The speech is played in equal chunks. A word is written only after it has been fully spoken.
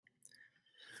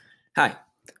Hi,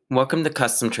 welcome to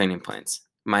Custom Training Plans.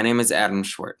 My name is Adam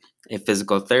Schwart, a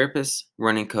physical therapist,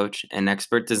 running coach, and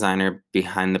expert designer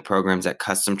behind the programs at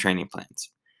Custom Training Plans.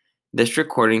 This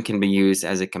recording can be used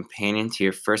as a companion to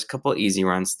your first couple easy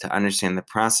runs to understand the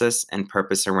process and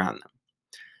purpose around them.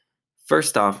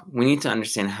 First off, we need to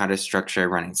understand how to structure a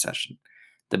running session.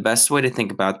 The best way to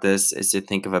think about this is to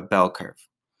think of a bell curve,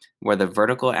 where the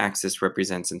vertical axis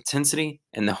represents intensity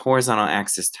and the horizontal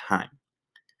axis time.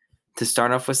 To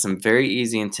start off with some very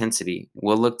easy intensity,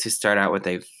 we'll look to start out with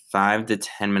a 5 to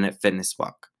 10 minute fitness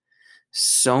walk.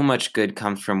 So much good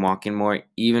comes from walking more,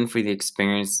 even for the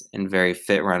experienced and very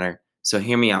fit runner. So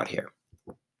hear me out here.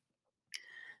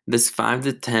 This 5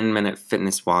 to 10 minute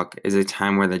fitness walk is a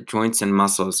time where the joints and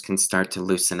muscles can start to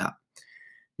loosen up.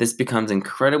 This becomes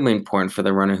incredibly important for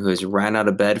the runner who is right out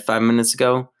of bed 5 minutes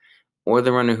ago, or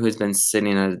the runner who has been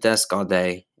sitting at a desk all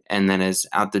day and then is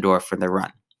out the door for the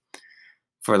run.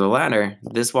 For the latter,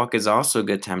 this walk is also a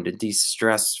good time to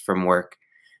de-stress from work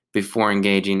before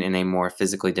engaging in a more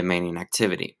physically demanding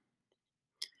activity.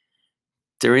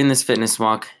 During this fitness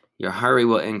walk, your heart rate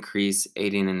will increase,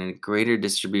 aiding in a greater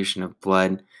distribution of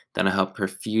blood that will help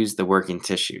perfuse the working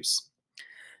tissues.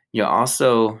 You'll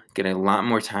also get a lot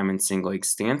more time in single leg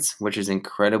stance, which is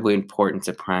incredibly important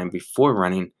to prime before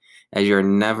running, as you're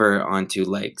never on two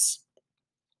legs.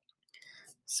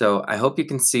 So I hope you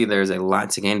can see there's a lot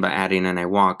to gain by adding in a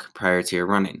walk prior to your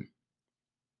running.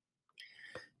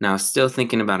 Now, still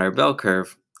thinking about our bell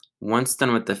curve, once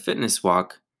done with the fitness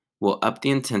walk, we'll up the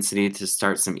intensity to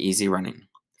start some easy running.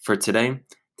 For today,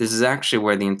 this is actually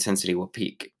where the intensity will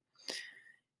peak.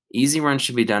 Easy run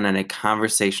should be done at a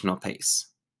conversational pace.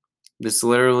 This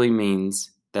literally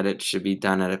means that it should be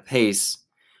done at a pace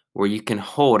where you can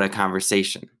hold a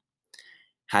conversation.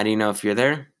 How do you know if you're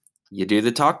there? You do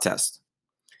the talk test.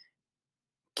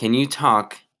 Can you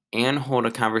talk and hold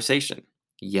a conversation?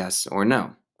 Yes or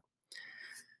no?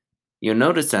 You'll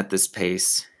notice at this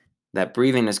pace that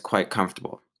breathing is quite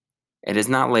comfortable. It is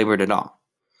not labored at all.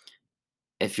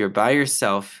 If you're by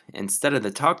yourself, instead of the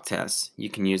talk test, you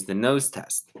can use the nose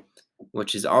test,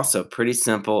 which is also pretty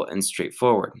simple and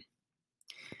straightforward.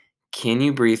 Can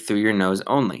you breathe through your nose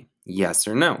only? Yes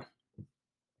or no?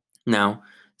 Now,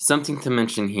 something to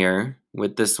mention here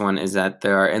with this one is that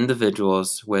there are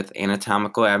individuals with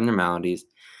anatomical abnormalities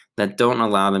that don't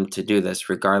allow them to do this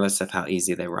regardless of how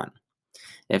easy they run.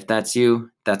 If that's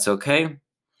you, that's okay.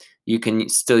 You can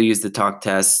still use the talk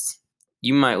test.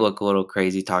 You might look a little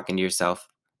crazy talking to yourself,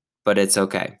 but it's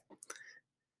okay.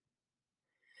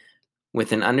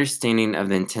 With an understanding of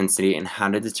the intensity and how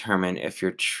to determine if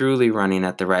you're truly running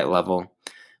at the right level,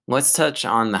 let's touch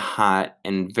on the hot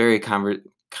and very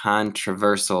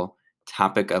controversial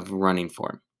topic of running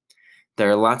form. There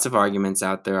are lots of arguments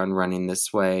out there on running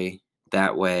this way,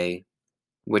 that way,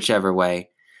 whichever way,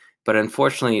 but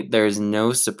unfortunately, there is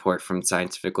no support from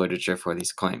scientific literature for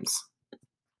these claims.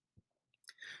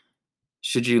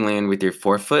 Should you land with your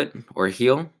forefoot or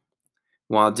heel?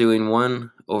 While doing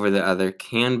one over the other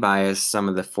can bias some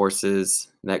of the forces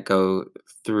that go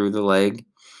through the leg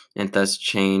and thus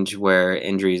change where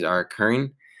injuries are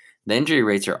occurring, the injury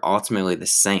rates are ultimately the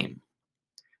same.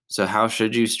 So, how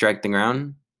should you strike the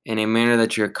ground? In a manner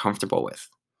that you're comfortable with.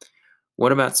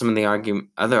 What about some of the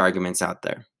other arguments out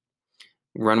there?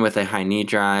 Run with a high knee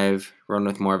drive, run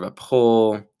with more of a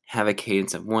pull, have a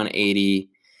cadence of 180.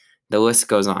 The list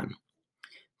goes on.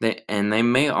 They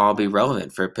may all be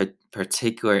relevant for a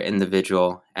particular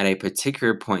individual at a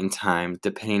particular point in time,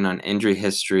 depending on injury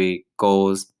history,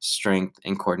 goals, strength,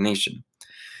 and coordination.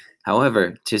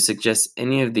 However, to suggest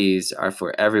any of these are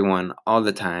for everyone all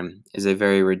the time is a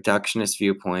very reductionist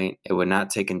viewpoint. It would not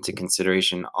take into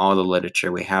consideration all the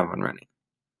literature we have on running.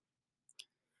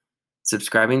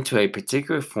 Subscribing to a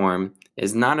particular form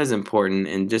is not as important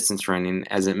in distance running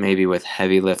as it may be with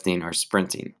heavy lifting or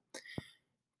sprinting.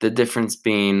 The difference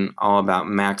being all about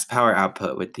max power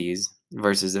output with these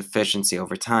versus efficiency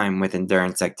over time with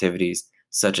endurance activities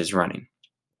such as running.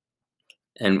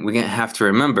 And we have to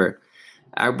remember,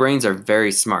 our brains are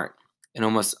very smart. In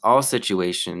almost all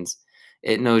situations,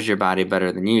 it knows your body better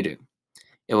than you do.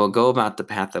 It will go about the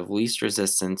path of least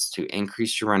resistance to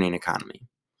increase your running economy.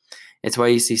 It's why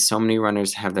you see so many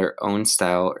runners have their own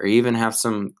style or even have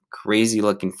some crazy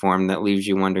looking form that leaves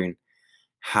you wondering,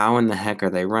 how in the heck are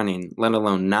they running, let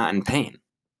alone not in pain?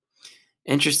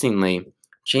 Interestingly,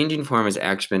 changing form has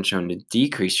actually been shown to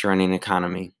decrease your running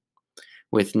economy,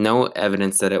 with no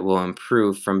evidence that it will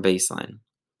improve from baseline.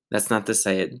 That's not to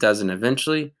say it doesn't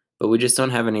eventually, but we just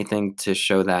don't have anything to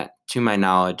show that, to my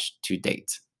knowledge, to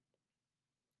date.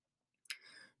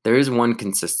 There is one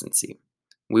consistency.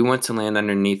 We want to land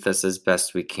underneath us as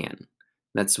best we can.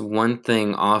 That's one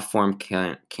thing all form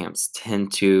camps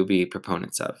tend to be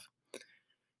proponents of.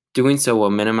 Doing so will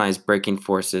minimize braking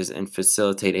forces and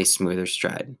facilitate a smoother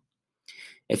stride.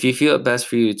 If you feel it best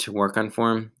for you to work on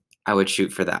form, I would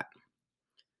shoot for that.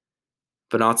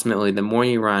 But ultimately, the more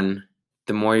you run,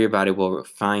 the more your body will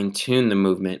fine tune the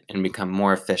movement and become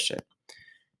more efficient.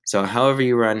 So, however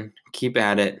you run, keep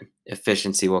at it.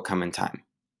 Efficiency will come in time.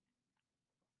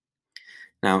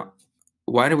 Now,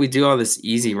 why do we do all this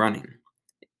easy running?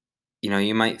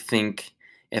 You might think,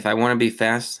 if I want to be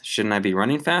fast, shouldn't I be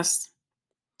running fast?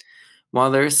 While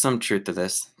there is some truth to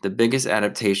this, the biggest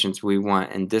adaptations we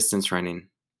want in distance running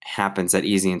happens at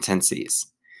easy intensities.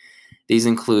 These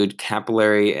include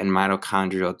capillary and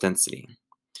mitochondrial density.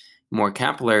 More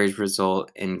capillaries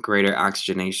result in greater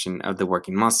oxygenation of the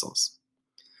working muscles.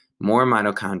 More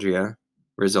mitochondria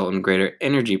result in greater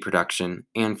energy production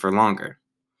and for longer.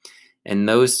 And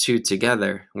those two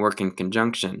together work in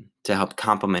conjunction to help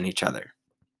complement each other.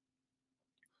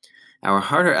 Our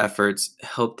harder efforts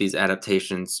help these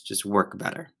adaptations just work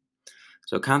better.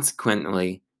 So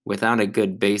consequently, without a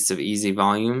good base of easy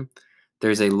volume,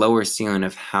 there's a lower ceiling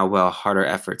of how well harder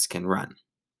efforts can run.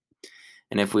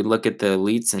 And if we look at the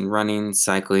elites in running,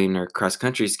 cycling, or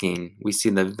cross-country skiing, we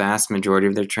see the vast majority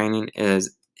of their training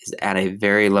is at a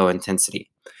very low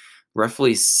intensity,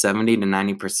 roughly 70 to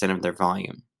 90% of their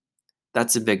volume.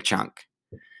 That's a big chunk,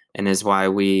 and is why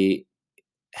we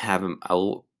have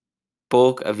a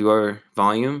bulk of your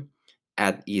volume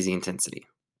at easy intensity.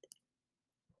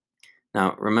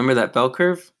 Now, remember that bell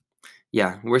curve?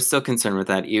 Yeah, we're still concerned with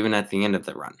that even at the end of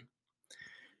the run.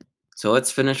 So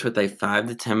let's finish with a 5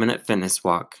 to 10 minute fitness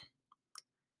walk.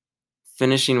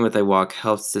 Finishing with a walk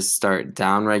helps to start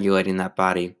down regulating that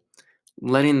body,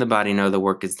 letting the body know the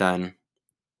work is done.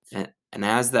 And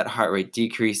as that heart rate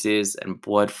decreases and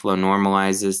blood flow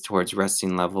normalizes towards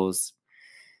resting levels,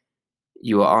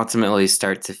 you will ultimately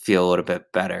start to feel a little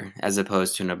bit better as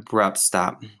opposed to an abrupt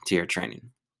stop to your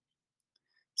training.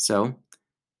 So,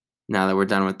 now that we're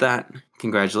done with that,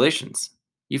 congratulations,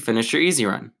 you finished your easy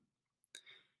run.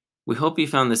 We hope you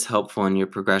found this helpful in your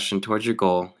progression towards your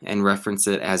goal and reference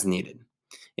it as needed.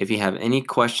 If you have any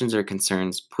questions or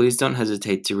concerns, please don't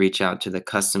hesitate to reach out to the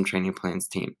Custom Training Plans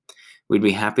team. We'd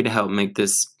be happy to help make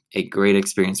this a great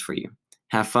experience for you.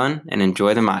 Have fun and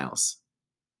enjoy the miles.